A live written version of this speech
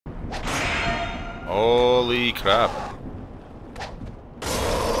Holy crap.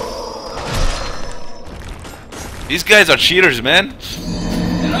 These guys are cheaters, man.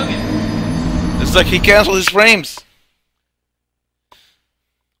 It's like he canceled his frames.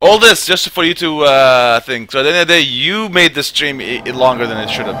 All this just for you to think. So at the end of the day, you made the stream longer than it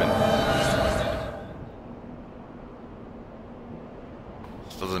should have been.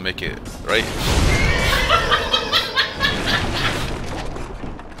 This doesn't make it right.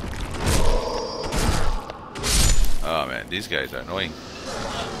 Oh man, these guys are annoying. I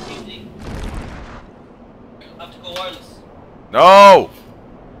have to go wireless. No!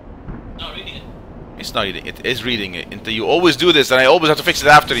 Not reading it. It's not reading it. It is reading it. Until you always do this, and I always have to fix it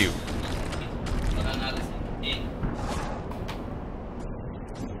after you. But I'm not listening.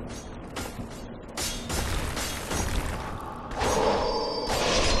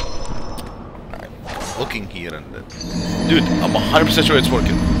 I'm looking here and dude, I'm 100% sure it's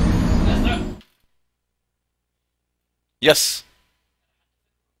working. Yes.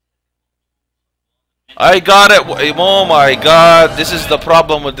 I got it. Oh my god, this is the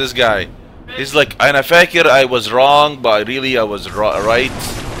problem with this guy. He's like, أنا فاكر I was wrong, but really I was right.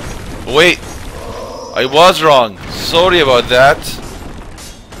 Wait, I was wrong. Sorry about that.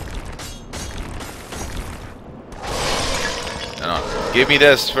 No, give me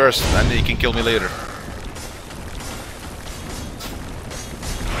this first, and then you can kill me later.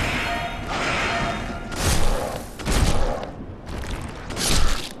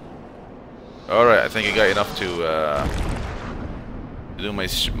 Alright, I think I got enough to do my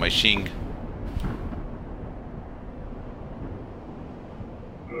shing.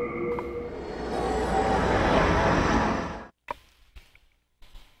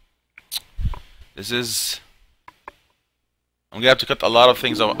 This is... I'm gonna have to cut a lot of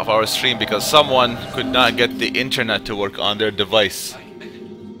things of our stream because someone could not get the internet to work on their device.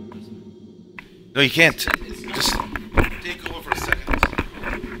 No, you can't. Just take over for a second.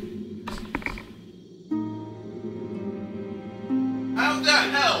 How the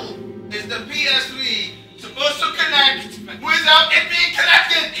hell is the PS3 supposed to connect without it being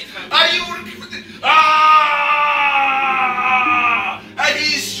connected? Are you... Ah! And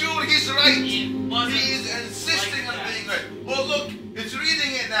he's sure he's right. He's insisting on being right. Oh look, it's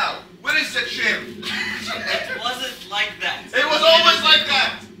reading it now. Where is the chair? It wasn't like that. It was always like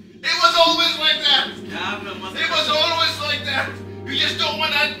that. It was always like that. It was always like that. You just don't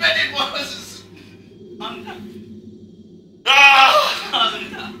want to admit it was.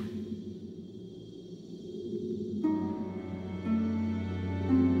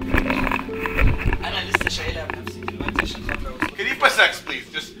 أنا لسه شايلها بنفسي دلوقتي عشان خاطر أوصل. Can you press X, please?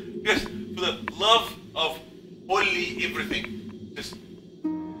 Just for the love of holy everything. Just,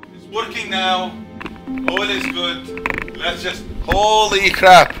 it's working now. All is good. Let's just. Holy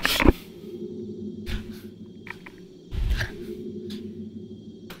crap!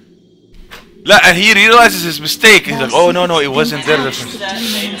 لا, and he realizes his mistake. He's like, oh no, it wasn't there.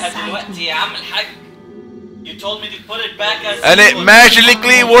 You told me to put it back as. And it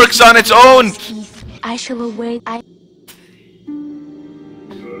magically works on its own. I shall await.